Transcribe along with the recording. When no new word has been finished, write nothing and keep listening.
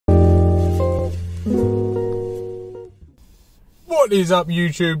What is up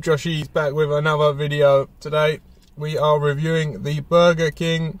YouTube? Joshy's back with another video. Today we are reviewing the Burger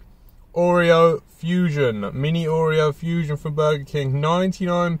King Oreo Fusion, mini Oreo Fusion from Burger King,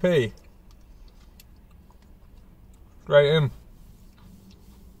 99p. Straight in.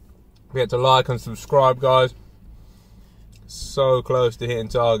 Forget to like and subscribe, guys. So close to hitting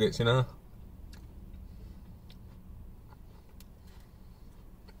targets, you know.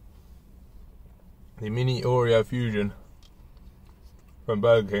 The mini Oreo Fusion from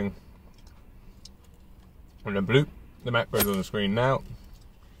Burger King. And then bloop, the macros on the screen now.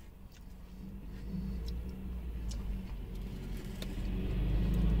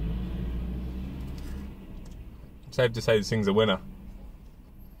 Safe to say this thing's a winner.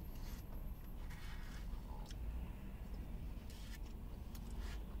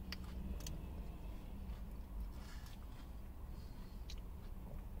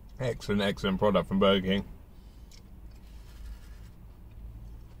 Excellent product from Burger King.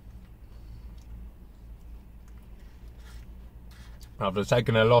 After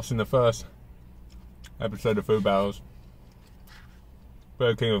taking a loss in the first episode of Food Battles,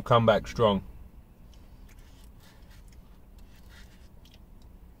 Burger King have come back strong.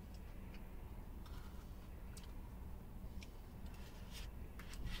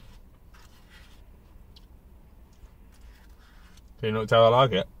 Can you not tell I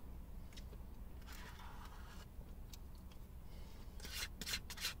like it?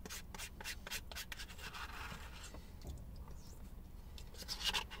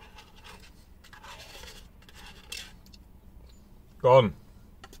 Gone.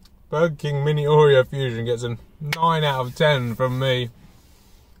 Burger King Mini Oreo Fusion gets a 9 out of 10 from me.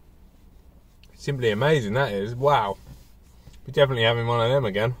 Simply amazing, that is. Wow. We're definitely having one of them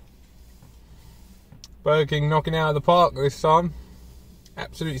again. Burger King knocking it out of the park this time.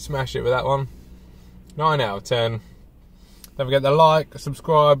 Absolutely smashed it with that one. 9 out of 10. Don't forget to like,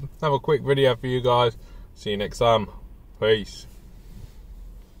 subscribe. Have a quick video for you guys. See you next time. Peace.